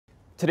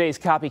Today's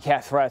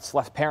copycat threats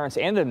left parents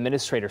and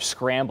administrators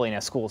scrambling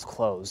as schools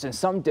closed. In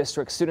some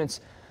districts, students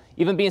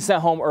even being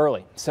sent home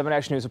early. 7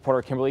 Action News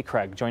reporter Kimberly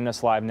Craig joining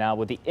us live now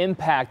with the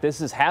impact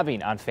this is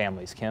having on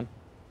families. Kim?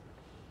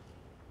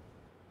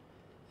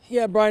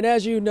 Yeah, Brian,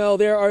 as you know,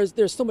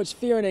 there's so much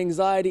fear and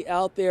anxiety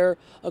out there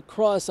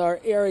across our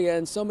area,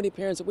 and so many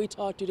parents that we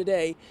talked to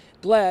today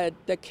glad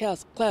that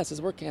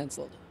classes were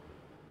canceled.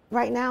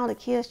 Right now, the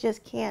kids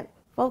just can't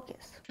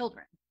focus.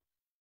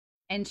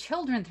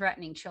 Children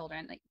threatening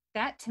children, like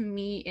that to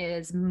me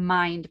is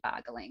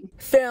mind-boggling.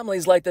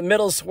 Families like the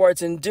Middle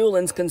Swartz and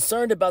Doolins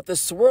concerned about the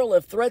swirl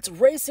of threats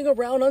racing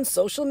around on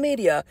social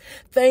media.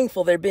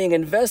 Thankful they're being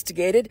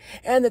investigated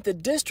and that the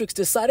districts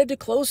decided to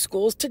close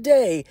schools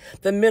today.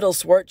 The Middle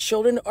Swart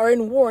children are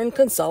in Warren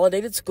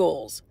Consolidated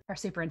Schools. Our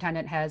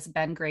superintendent has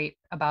been great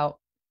about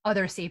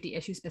other safety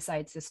issues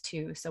besides this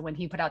too. So when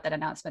he put out that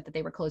announcement that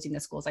they were closing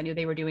the schools, I knew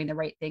they were doing the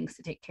right things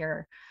to take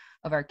care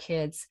of our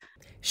kids.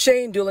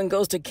 Shane Doolin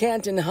goes to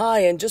Canton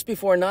High, and just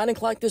before 9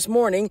 o'clock this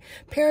morning,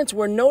 parents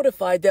were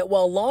notified that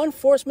while law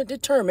enforcement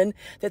determined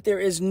that there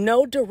is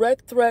no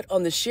direct threat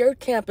on the shared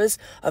campus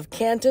of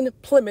Canton,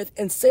 Plymouth,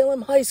 and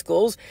Salem high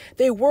schools,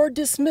 they were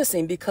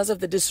dismissing because of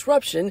the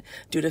disruption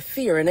due to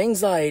fear and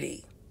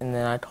anxiety. And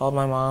then I called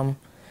my mom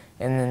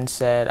and then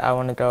said, I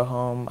want to go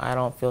home. I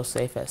don't feel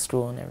safe at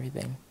school and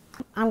everything.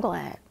 I'm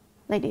glad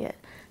they did.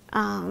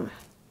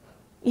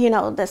 You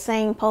know, the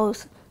same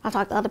post, I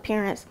talked to other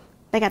parents,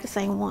 they got the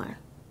same one.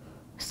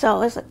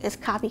 So it's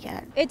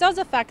copycat. It does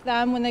affect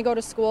them when they go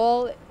to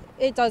school.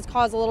 It does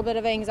cause a little bit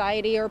of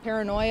anxiety or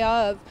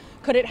paranoia of,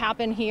 could it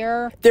happen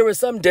here? There were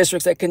some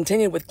districts that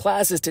continued with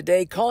classes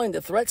today, calling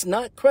the threats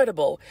not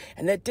credible,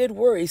 and that did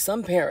worry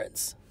some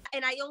parents.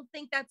 And I don't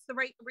think that's the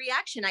right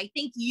reaction. I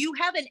think you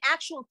have an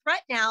actual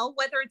threat now,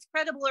 whether it's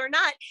credible or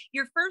not.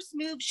 Your first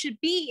move should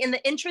be in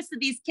the interest of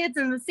these kids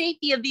and the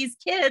safety of these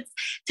kids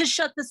to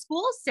shut the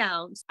schools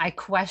down. I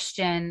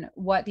question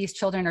what these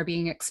children are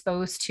being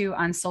exposed to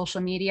on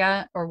social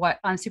media or what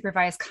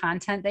unsupervised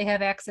content they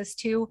have access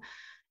to.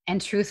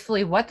 And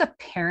truthfully, what the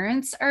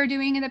parents are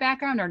doing in the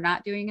background or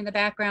not doing in the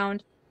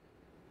background.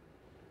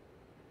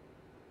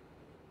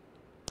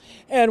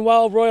 And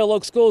while Royal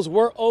Oak schools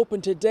were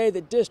open today,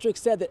 the district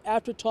said that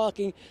after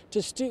talking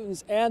to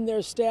students and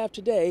their staff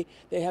today,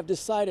 they have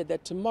decided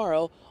that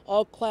tomorrow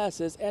all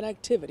classes and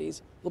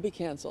activities will be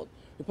canceled.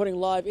 Reporting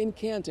live in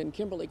Canton,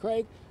 Kimberly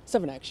Craig,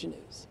 7 Action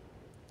News.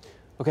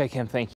 Okay, Kim, thank you.